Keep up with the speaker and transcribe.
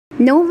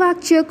Novak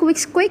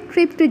Djokovic's quick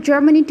trip to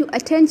Germany to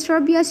attend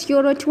Serbia's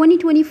Euro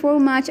 2024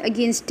 match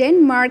against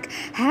Denmark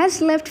has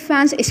left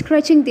fans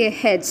scratching their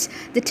heads.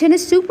 The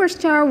tennis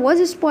superstar was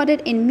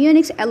spotted in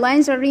Munich's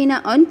Allianz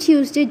Arena on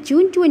Tuesday,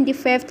 June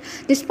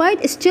 25th,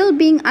 despite still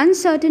being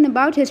uncertain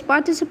about his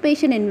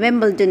participation in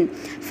Wimbledon.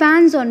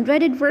 Fans on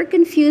Reddit were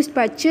confused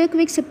by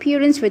Djokovic's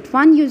appearance, with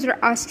one user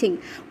asking,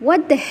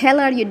 "What the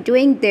hell are you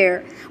doing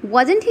there?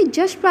 Wasn't he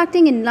just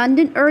practicing in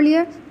London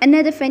earlier?"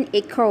 Another fan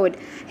echoed,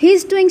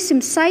 "He's doing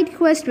some side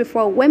quest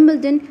before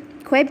Wimbledon,"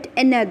 quipped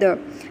another.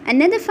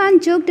 Another fan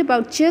joked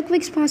about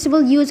Djokovic's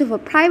possible use of a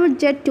private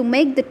jet to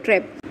make the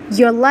trip.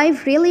 "Your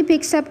life really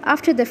picks up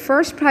after the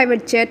first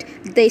private jet,"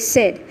 they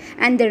said.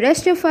 "And the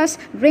rest of us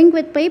ring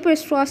with paper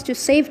straws to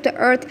save the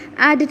earth,"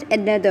 added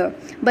another.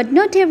 But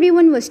not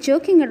everyone was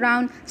joking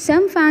around.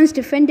 Some fans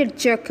defended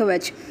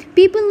Djokovic.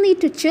 "People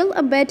need to chill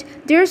a bit.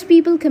 There's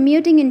people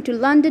commuting into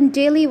London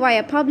daily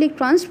via public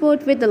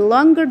transport with a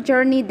longer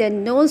journey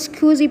than Noel's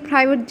cozy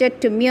private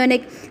jet to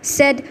Munich,"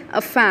 said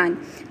a fan.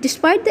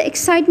 Despite the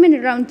excitement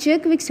around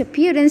Djokovic's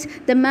appearance,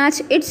 the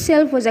match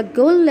itself was a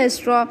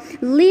goalless draw,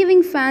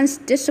 leaving fans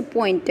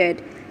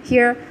disappointed.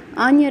 Here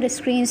on your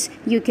screens,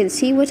 you can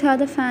see what are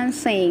the fans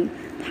saying.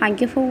 Thank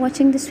you for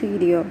watching this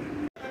video.